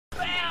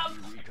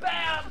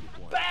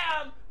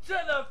to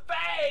the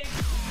face!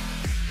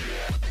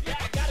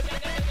 Yeah, got it.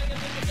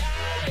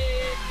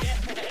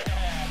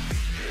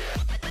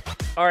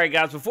 Alright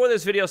guys, before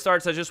this video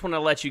starts, I just want to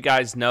let you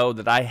guys know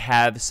that I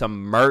have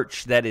some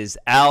merch that is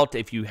out.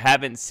 If you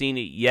haven't seen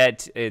it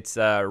yet, it's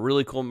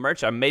really cool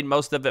merch. I made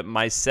most of it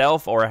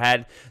myself or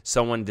had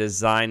someone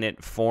design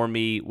it for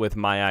me with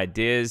my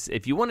ideas.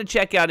 If you want to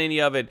check out any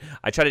of it,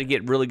 I try to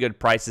get really good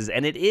prices,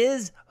 and it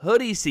is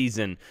hoodie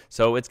season,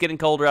 so it's getting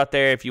colder out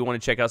there. If you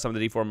want to check out some of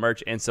the D4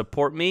 merch and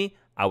support me,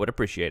 I would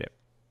appreciate it.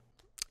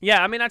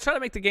 Yeah, I mean, I try to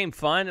make the game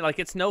fun. Like,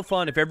 it's no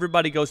fun if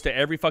everybody goes to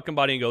every fucking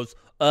body and goes,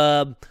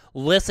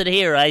 listen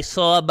here, I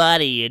saw a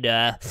body, and,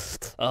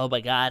 oh my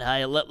god,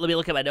 let me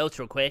look at my notes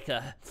real quick.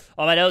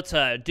 All my notes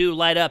do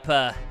light up,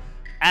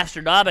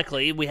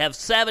 astronomically. We have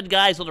 7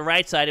 guys on the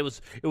right side. It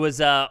was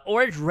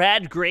orange,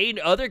 red, green,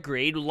 other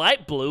green,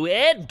 light blue,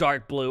 and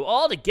dark blue,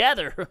 all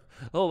together.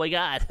 Oh my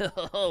god.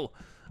 Oh,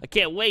 I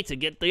can't wait to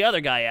get the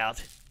other guy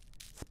out.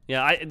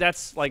 Yeah,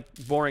 that's, like,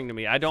 boring to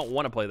me. I don't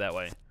want to play that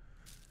way.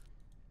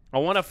 I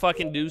want to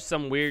fucking do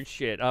some weird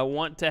shit. I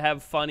want to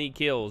have funny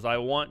kills. I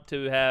want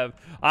to have...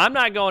 I'm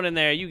not going in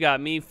there. You got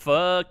me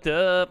fucked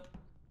up.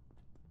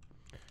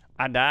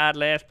 I died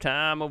last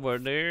time over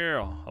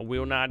there. I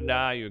will not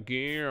die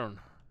again.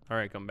 All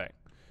right, come back.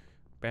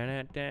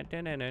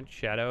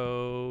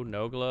 Shadow,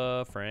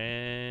 Nogla,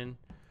 friend.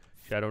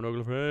 Shadow,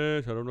 Nogla,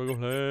 friend. Shadow, Nogla,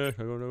 friend.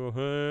 Shadow, Nogla,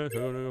 friend.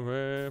 Shadow, Nogla,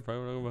 friend.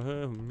 Shadow,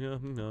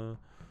 Nogla, friend.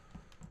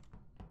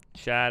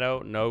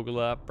 Shadow,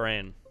 Nogla,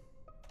 friend.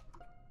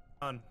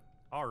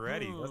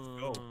 Already, let's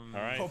go. All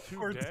right. Was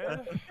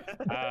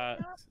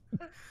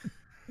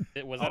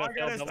that a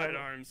failed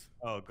sidearms?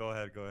 Oh, go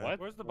ahead. What?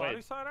 Where's the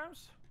body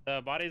sidearms?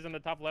 The body's in the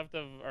top left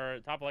of, or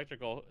top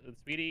electrical.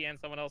 Speedy and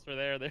someone else were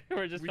there. They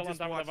were just still on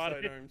top of the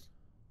body.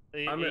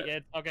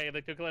 Okay,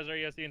 the 2 killers are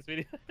EOC and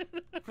Speedy.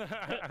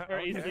 Or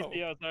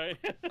ECO, sorry.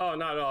 Oh,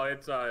 no,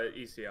 it's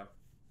ECO.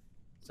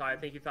 So I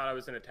think you thought I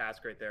was in a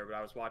task right there, but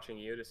I was watching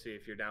you to see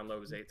if your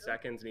download was 8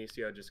 seconds, and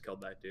ECO just killed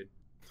that dude.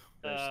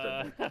 All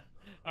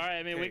right,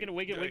 I mean, we can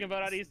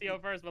vote out ECO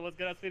first, but let's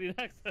get out Speedy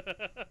next.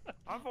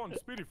 I'm voting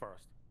Speedy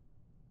first.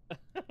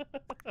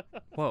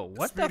 Whoa,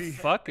 what the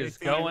fuck is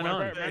going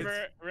on?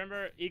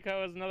 Remember,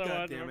 Eco is another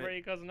one. Remember,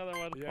 Eco's another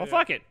one. Yeah,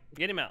 fuck it.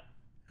 Get him out.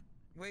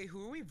 Wait,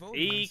 who are we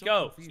voting?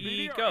 Eco.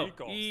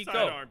 It's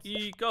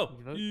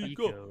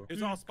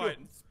all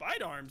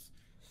Spider Arms.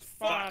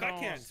 Fuck, I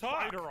can't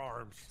talk.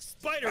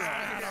 Spider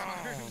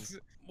arms.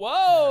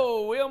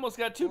 Whoa, we almost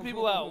got 2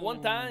 people out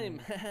one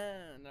time.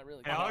 Not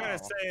really. All I gotta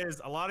say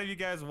is, a lot of you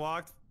guys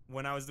walked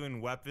when I was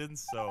doing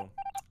weapons, so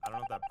I don't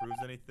know if that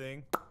proves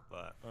anything,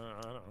 but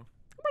I don't know.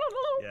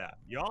 Yeah,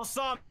 y'all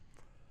saw.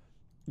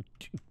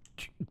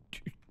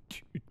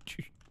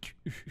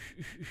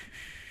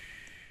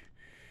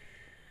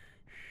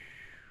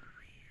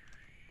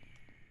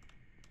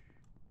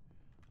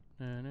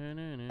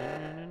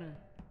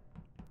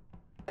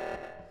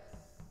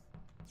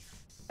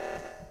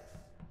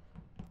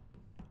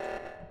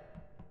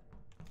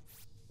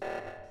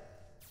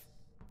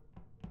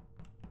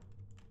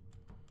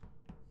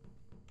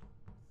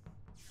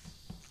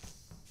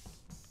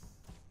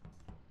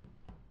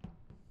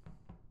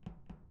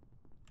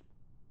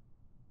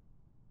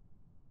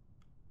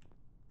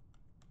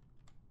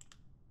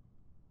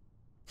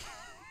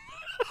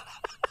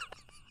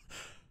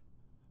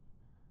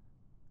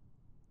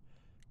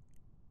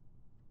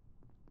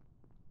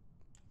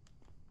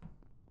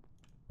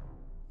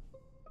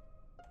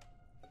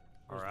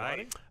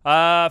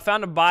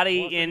 Found a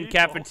body in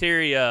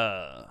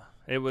cafeteria.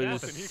 It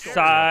was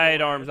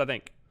sidearms, I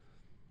think.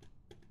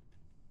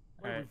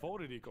 Wait, we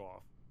voted Eco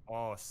off.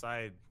 Oh,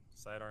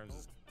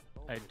 sidearms.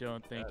 I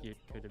don't think it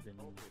could have been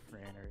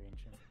Fran or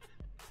Ancient.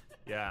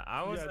 Yeah,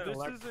 I was. Yeah, this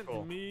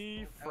isn't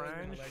me,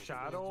 Fran,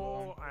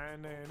 Shadow,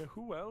 and then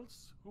who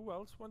else? Who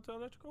else went to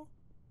electrical?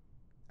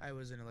 I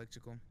was in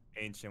electrical.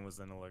 Ancient was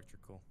in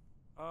electrical.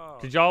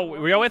 Did y'all?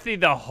 Were y'all with me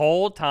the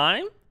whole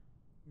time?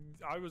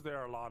 I was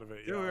there a lot of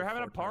it. Dude, we were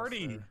having a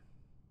party.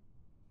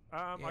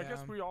 I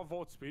guess we all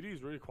vote Speedy.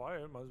 He's really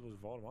quiet. Might as well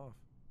just vote him off.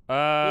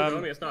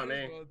 It's not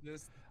me.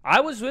 I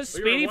was with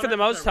Speedy for the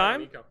most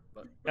time.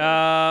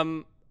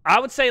 I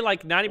would say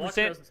like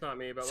 90%. It's not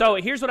me, but so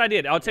here's what I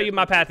did. I'll tell you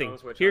my pathing.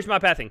 Here's my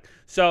pathing.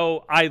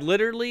 So I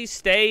literally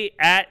stay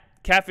at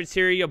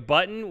cafeteria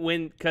button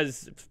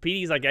because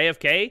Speedy's like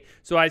AFK.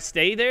 So I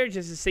stay there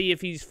just to see if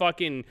he's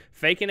fucking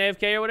faking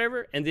AFK or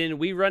whatever. And then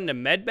we run to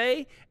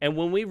medbay. And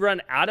when we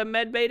run out of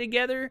medbay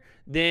together,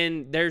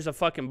 then there's a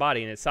fucking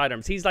body and it's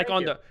sidearms. He's like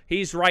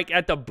he's right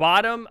at the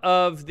bottom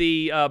of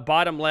the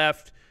bottom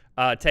left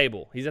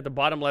table. He's at the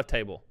bottom left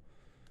table.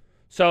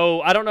 So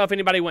I don't know if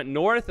anybody went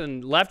north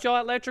and left y'all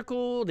at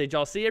electrical. Did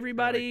y'all see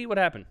everybody? What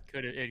happened?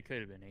 It could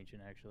have been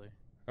Ancient, actually.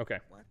 Okay.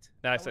 What?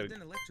 I was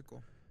in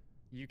electrical.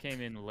 You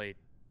came in late.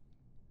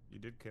 You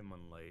did come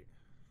in late.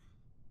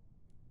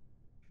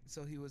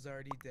 So he was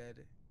already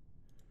dead.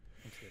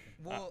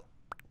 Well,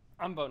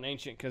 I'm voting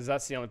Ancient because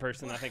that's the only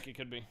person I think it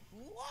could be.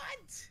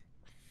 What?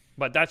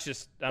 But that's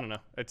just, I don't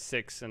know. It's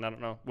 6, and I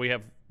don't know. We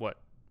have, what,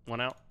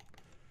 1 out?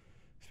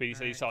 Speedy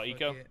said you saw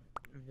Eco?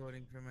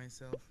 voting for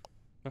myself.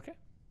 Okay.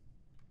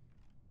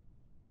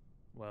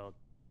 Well,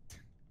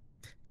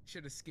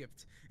 Should have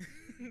skipped.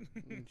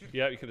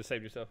 Yeah, you could have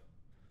saved yourself.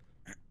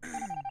 okay.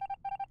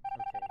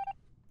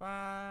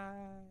 Bye.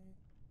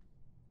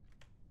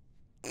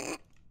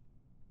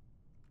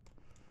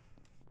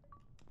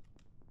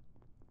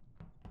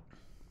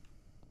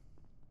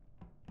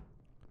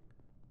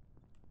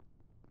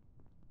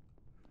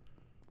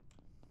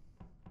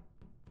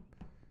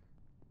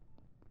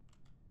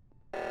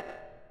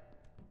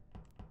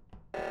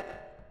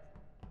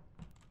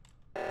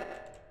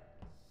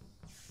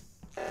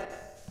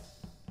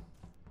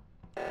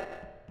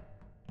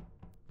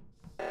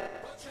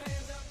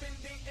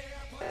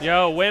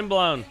 Yo,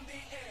 Windblown.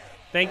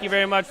 Thank you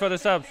very much for the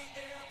subs.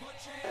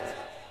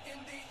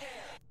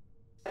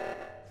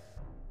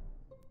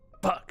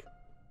 Fuck.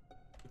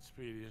 It's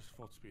Speedy. It's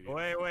full Speedy.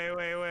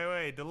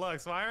 Wait,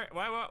 Deluxe.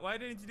 Why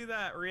didn't you do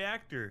that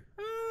reactor?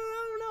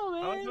 I don't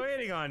know, I was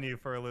waiting on you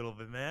for a little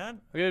bit,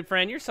 man. Good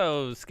friend, you're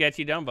so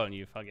sketchy. Don't bone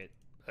you. Fuck it.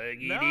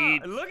 No,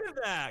 look at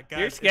that, guys.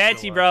 You're It's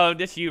sketchy, Deluxe. bro.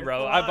 Just you, It's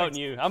bro. I'm Deluxe. voting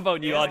you. I'm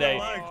voting you It's all day.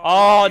 Deluxe.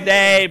 All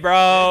day,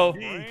 bro.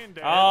 Brain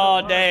dead.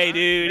 All day,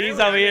 dude. He's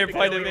over here Because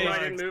pointing we me.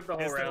 didn't move the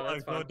whole It's round. Deluxe.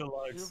 That's fine. Vote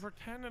Deluxe. You're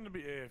pretending to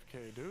be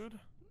AFK, dude.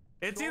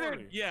 It's either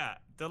Surely.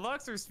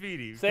 Deluxe or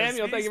Speedy. because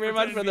Samuel, thank Speedy's you very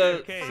much for pretending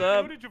the to be AFK.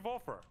 sub. Who did you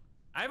vote for?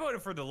 I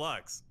voted for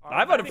Deluxe.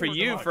 I voted for think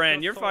you, Deluxe, friend.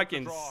 just You're so it's a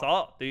fucking draw.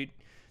 salt, dude.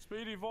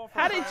 Speedy, vote for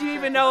How did you Sam.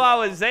 even know I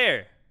was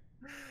there?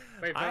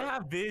 Wait, I vote.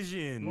 have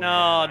vision. No, man.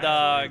 I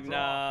dog. actually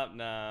draw.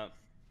 No.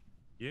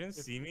 You didn't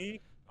see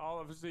me?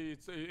 Obviously,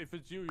 if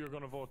it's you, you're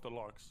gonna vote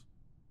Deluxe.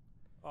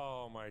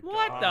 Oh my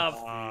What god.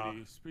 the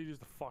Speedy. Speedy's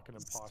the fucking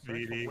imposter.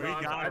 Speedy. For We No,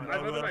 real. got I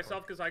it. voted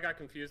myself because I got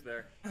confused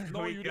there.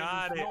 No, We you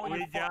got didn't. it. No, We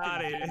you got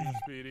fucking it. didn't,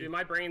 Speedy. Dude,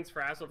 my brain's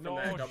frazzled from No,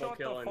 that double shut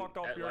kill the and fuck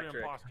up. You're an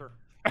electric. imposter.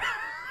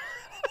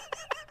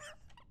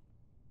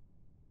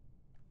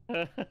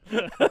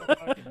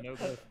 Fucking no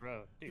go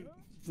throw, dude.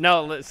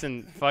 No,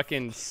 listen.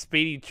 Fucking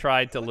Speedy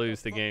tried to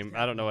lose the game.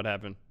 I don't know what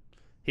happened.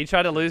 He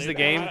tried to lose the Dude,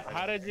 game.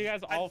 How did you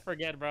guys all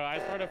forget, bro? I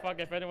swear to fuck,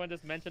 if anyone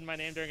just mentioned my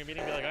name during a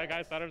meeting, be like, "Oh,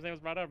 guys, Saddam's name was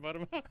brought up, vote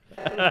him out."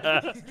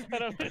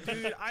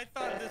 Dude, I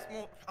thought this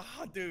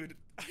dude,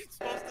 I'm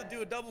supposed to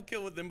do a double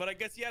kill with him, but I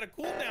guess he had a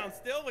cooldown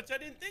still, which I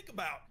didn't think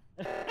about.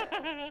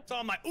 So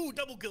I'm like, ooh,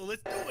 double kill,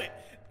 let's do it.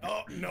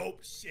 Oh, nope,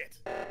 shit.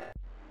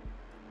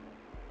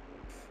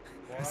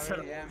 Why Yeah,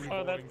 are you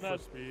Oh, that's voting for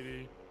nuts.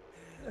 Speedy?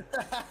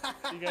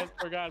 You guys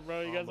forgot,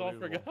 bro. You guys all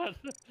forgot.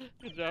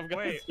 Good job, guys.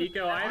 Wait,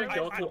 Eco, I had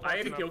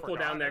a kill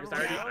cooldown there because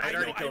I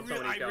already killed I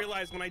somebody.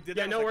 realized when I did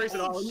Yeah, that. no I was worries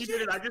like, at all. oh, When you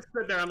did it, I just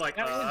stood there. I'm like,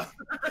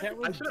 That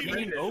was I should've game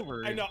made it.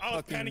 over. I know, I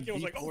was Fucking panicking. I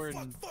was like, oh, D4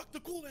 fuck, and fuck the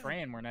cooldown.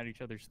 Fran weren't at each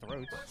other's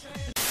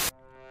throats.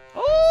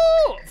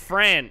 Ooh,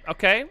 Fran.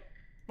 Okay.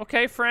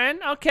 Okay,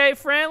 Fran. Okay,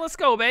 Fran. Let's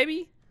go,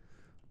 baby.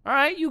 All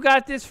right, you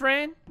got this,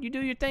 Fran. You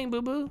do your thing,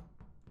 boo-boo.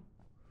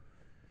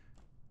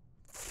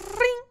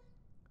 Fring.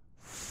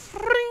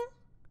 Fring.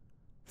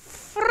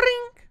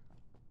 Fring.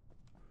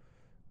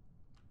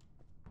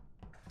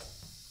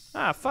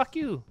 Ah, fuck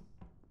you.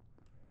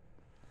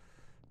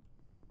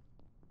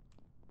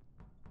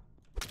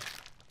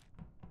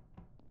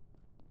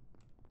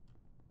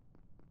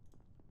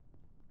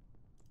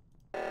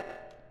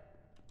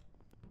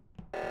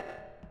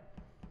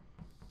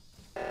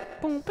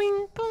 Boom,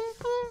 bing, boom,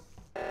 boom.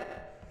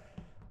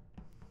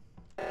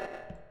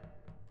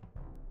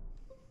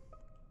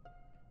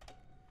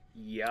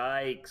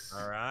 Yikes.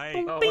 all right.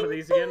 Oh, one of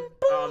these again?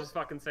 Oh, I'll just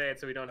fucking say it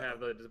so we don't have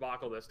the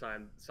debacle this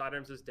time.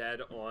 Sidearms is dead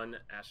on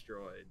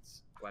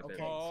asteroids. Weapons.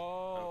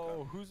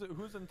 Oh, who's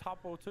in top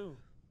 02?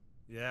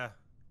 Yeah.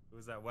 Who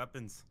was that?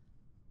 Weapons.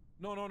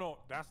 No.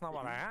 That's not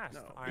what I asked.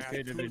 No. I asked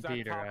could have been who's at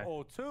Peter, top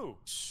right? 02.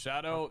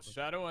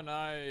 Shadow and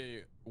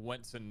I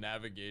went to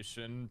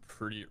navigation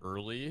pretty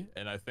early,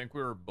 and I think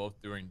we were both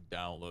doing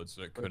downloads,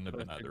 so it couldn't have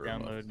been either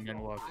of us. Download and then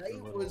walk I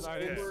through. was I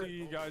didn't over. see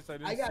you guys. I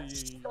I got didn't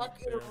see. stuck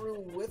in a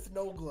room with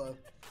Nogla,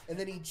 and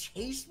then he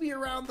chased me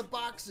around the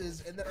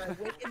boxes, and then I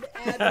went into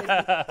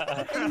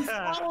admin, and he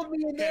followed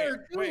me in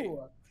there too. wait.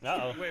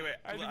 Uh-oh. Wait.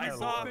 I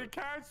saw they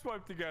can't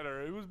swipe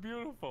together. It was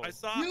beautiful. I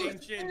saw You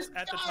Ancient just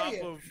at the got top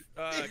it. of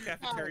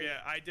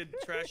cafeteria. I did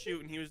trash shoot,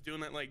 and he was doing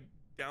that like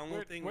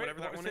download thing, whatever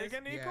that one say is.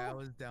 again, Nico? Yeah, I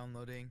was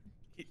downloading.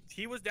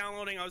 He was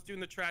downloading. I was doing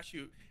the trash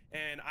shoot,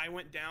 and I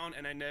went down,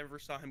 and I never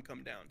saw him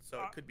come down.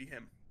 So it could be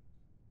him.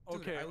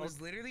 Dude, Okay. I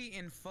was literally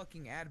in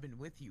fucking admin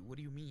with you. What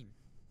do you mean?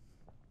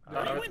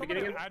 at the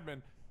beginning of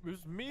admin. It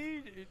was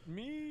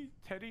me,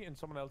 Teddy, and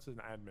someone else is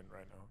an admin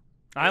right now.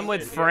 I'm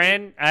with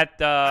Fran at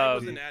I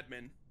was the. an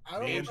admin. I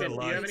don't Ancient,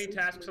 remember do you have any using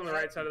tasks on the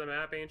right that. side of the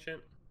map,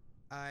 Ancient?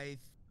 I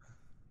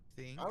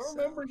think. I don't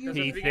remember Because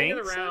using. He at the beginning of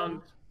the thinks so?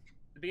 round,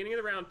 the beginning of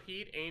the round,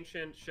 Pete,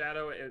 Ancient,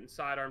 Shadow, and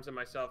Sidearms and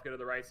myself go to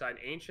the right side.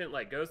 Ancient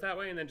like goes that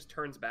way and then just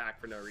turns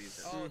back for no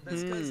reason. Oh,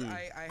 that's because Mhm.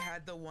 I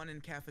had the one in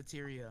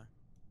cafeteria.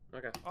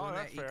 Okay. Oh, One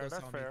that's that fair. Eco That's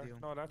saw me fair. do.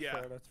 No, that's Yeah.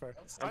 fair. That's fair.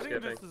 That's I think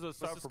skipping. this is a Let's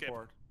just skip.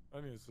 self-report. I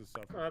think this is Oh,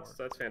 self-report.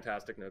 that's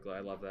fantastic, Nogla. I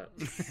love that.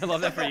 I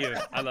love that for you.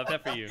 I love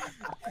that for you.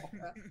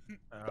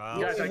 Well,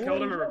 Guys, I who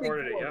killed are him you and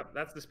reported voting it. for? Yep,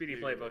 that's the speedy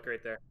playbook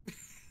right there.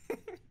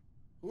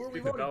 Who are we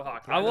Stupid voting?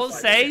 Bohawk. I will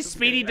say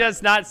Speedy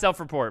does not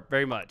self-report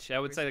very much. I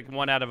would say like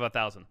 1 out of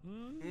 1,000.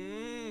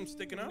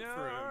 Sticking up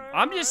for him.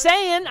 I'm just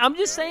saying. I'm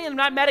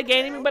not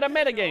metagaming, but I'm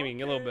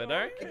metagaming a little bit. All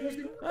right.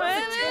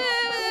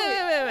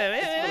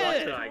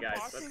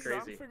 Guys, that's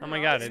crazy. Oh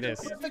my God, it is.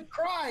 Perfect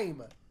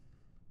crime.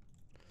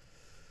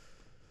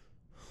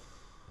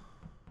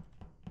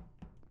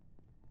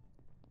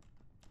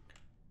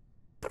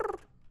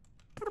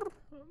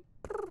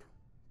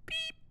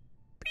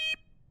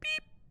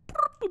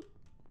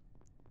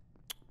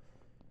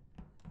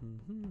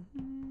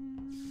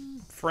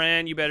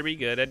 Friend, you better be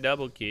good at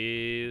double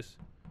keys.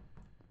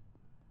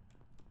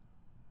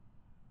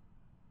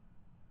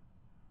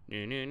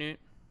 No, no, no.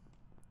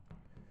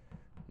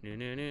 No,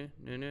 no, no,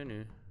 no, no,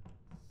 no.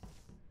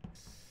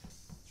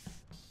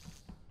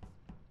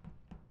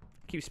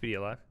 Keep Speedy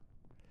alive.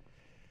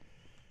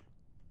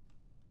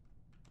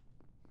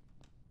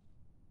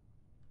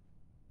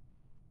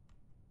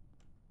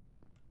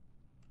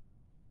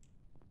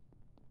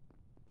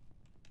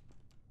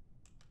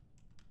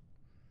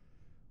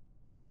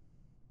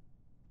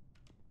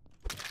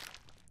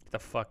 Get the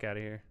fuck out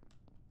of here.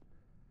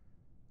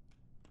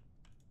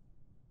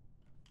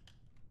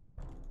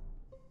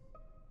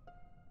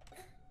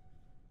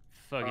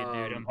 Fuck it,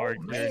 dude. I'm hard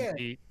clearing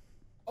seat.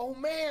 Oh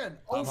man!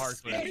 Oh, I'm hard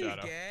clearing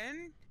Shadow.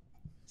 Again?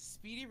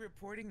 Speedy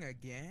reporting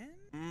again?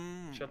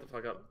 Shut the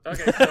fuck up.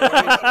 Okay, so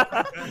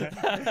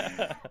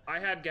I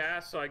had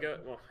gas, so I go.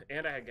 Well,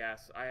 and I had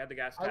gas. I had the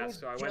gas pass,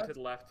 so I went to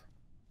the left.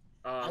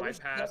 I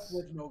passed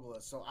with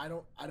Nogla, so I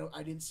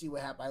didn't see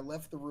what happened. I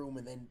left the room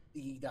and then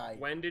he died.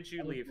 When did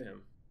you leave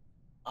him?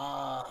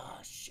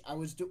 I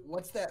was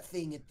what's that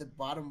thing at the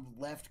bottom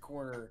left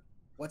corner?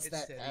 What's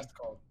that task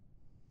called?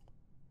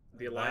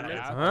 The alignment?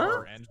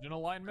 Or engine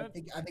alignment?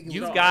 I think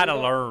You've got to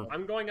learn.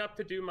 I'm going up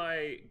to do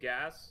my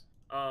gas,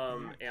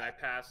 and I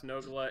passed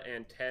Nogla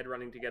and Ted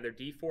running together.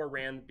 D4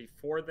 ran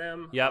before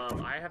them. Yep.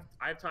 I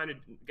have time to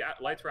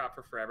lights were out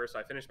for forever, so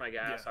I finished my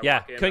gas. Yeah, I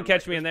walk in, couldn't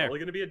catch like, me in there. There's probably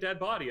gonna be a dead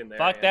body in there.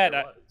 Fuck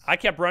that. I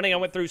kept running. I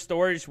went through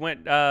storage,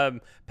 went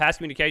past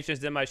communications,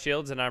 did my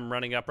shields, and I'm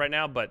running up right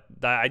now. But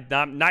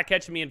I'm not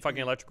catching me in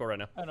fucking electrical right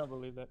now. I don't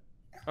believe that.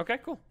 Okay,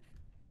 cool.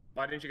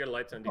 Why didn't you get a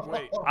lights on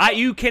D4?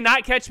 You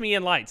cannot catch me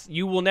in lights.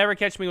 You will never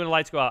catch me when the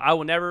lights go out. I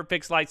will never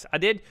fix lights. I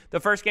did the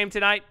first game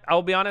tonight. I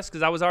will be honest,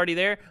 because I was already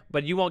there.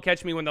 But you won't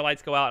catch me when the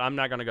lights go out. I'm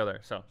not gonna go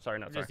there. So sorry,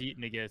 not sorry. Just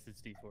eating a guess.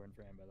 It's D4 and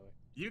Fran, by the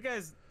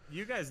way.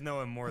 You guys know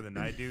him more than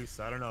I do,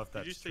 so I don't know if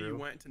that's true. Did you say you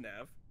went to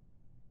Nav?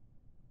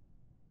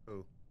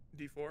 Who?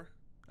 D4?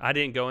 I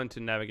didn't go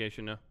into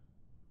navigation. No.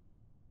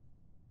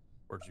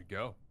 Where'd you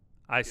go?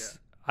 I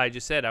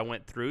just said I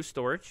went through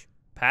storage,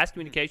 past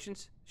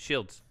communications,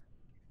 shields.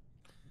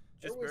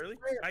 Just barely.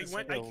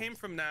 I came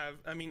from Nav.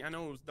 I mean, I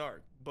know it was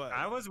dark, but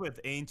I was with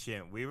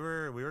Ancient. We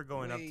were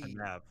going up to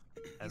Nav,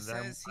 and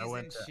then I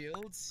went to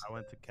Shields. I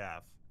went to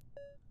Calf.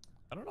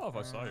 I don't know if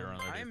I saw you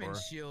around there I'm before. in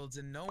Shields,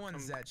 and no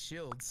one's at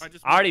Shields.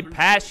 I already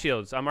passed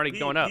shields. I'm already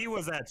going up. He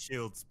was at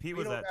Shields. He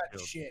was at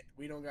Shields. Shit,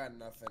 we don't got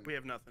nothing. We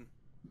have nothing.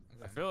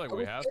 I feel like I we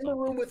was have in the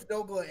something. room with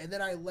Nogla, and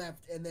then I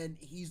left, and then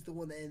he's the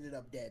one that ended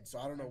up dead. So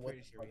I don't know what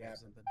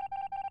happened.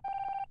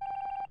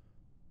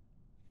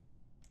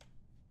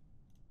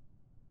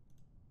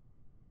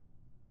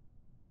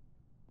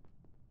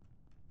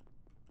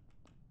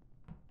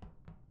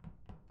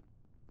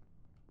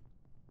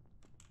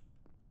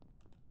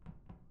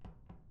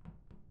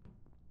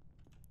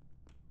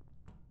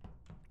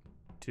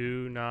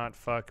 Do not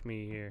fuck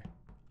me here.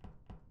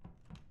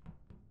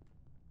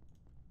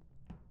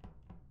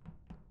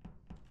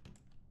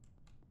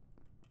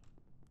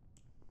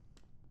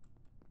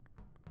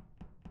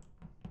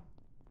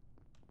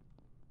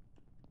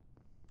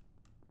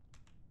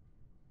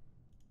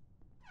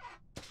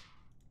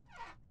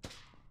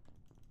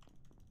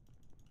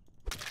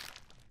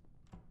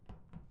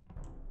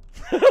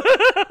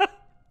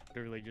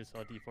 Literally just saw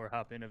D4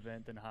 hop in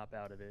event and hop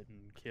out of it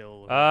and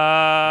kill.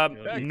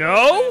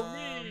 No.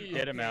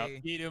 Get him out.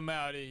 Get him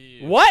out of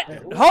here. What?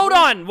 Hold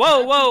on.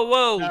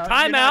 Whoa.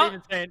 Time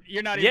out.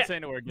 You're not even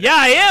saying a word. Yeah,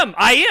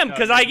 I am,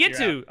 because I get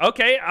to.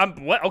 Okay,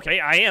 okay,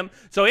 I am.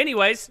 So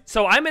anyways,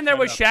 I'm in there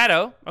with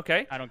Shadow.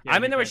 Okay. I don't care.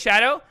 I'm in there with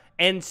Shadow,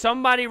 and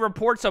somebody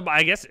reports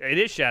I guess it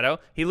is Shadow.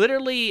 He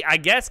literally, I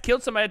guess,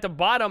 killed somebody at the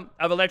bottom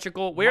of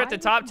electrical. We're at the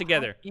top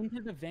together.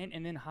 Into the vent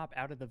and then hop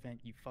out of the vent,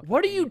 you fucking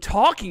What are you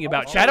talking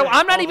about, Shadow?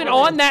 I'm not even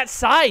on that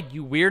side,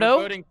 you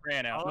weirdo. Voting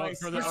Fran out.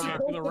 For the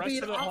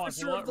rest of the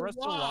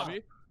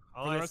lobby.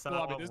 For the rest of the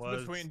lobby, this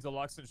is between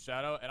Deluxe and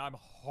Shadow, and I'm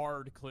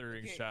hard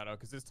clearing Shadow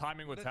because his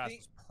timing with Task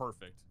is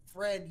perfect.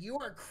 Friend, you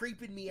are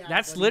creeping me out.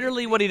 That's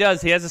literally what he does.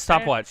 He has a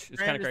stopwatch.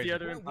 It's kind of crazy.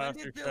 When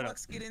did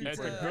Deluxe get into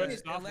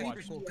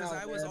electrical? Because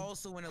I was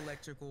also in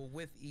electrical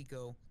with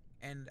Eco,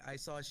 and I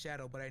saw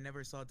Shadow, but I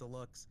never saw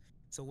Deluxe.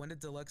 So when did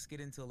Deluxe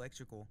get into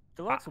electrical?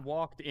 Deluxe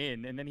walked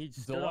in, and then he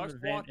stood on the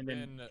vent, and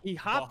then he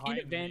hopped in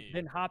a vent,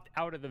 then hopped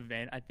out of the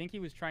vent. I think he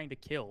was trying to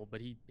kill,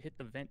 but he hit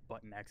the vent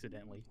button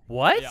accidentally.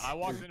 What? Yeah, I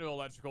walked into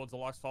electrical.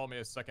 Deluxe followed me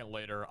a second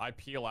later. I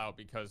peel out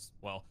because,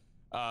 well,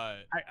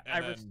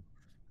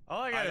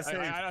 All I gotta say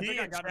is Pete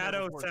and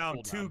Shadow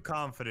sound too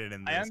confident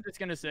in this. I am just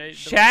gonna say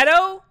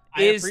Shadow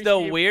is the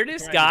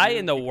weirdest guy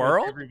in the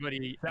world.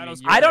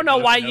 I don't know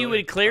why you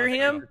would clear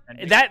him.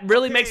 That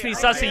really makes me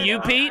sus of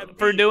you, Pete,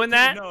 for doing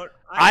that.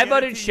 I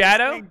voted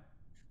Shadow.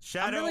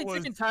 I'm really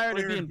sick and tired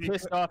of being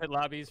pissed off at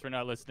lobbies for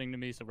not listening to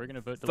me, so we're gonna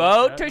vote.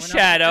 Vote to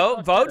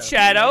Shadow. Vote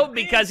Shadow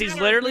because he's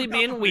literally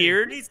being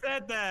weird. He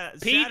said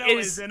that Pete Shadow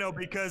is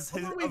because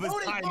of his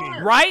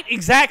timing. Right?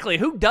 Exactly.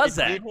 Who does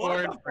that?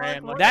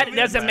 That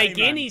doesn't make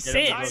any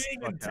sense.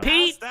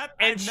 Pete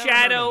and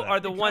Shadow are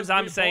the ones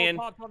I'm saying.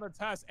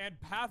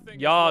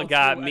 Y'all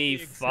got me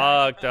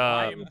fucked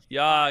up.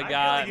 Y'all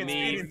got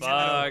me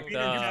fucked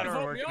up.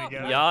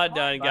 Y'all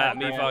done got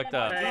me fucked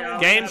up.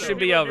 Game should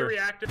be over.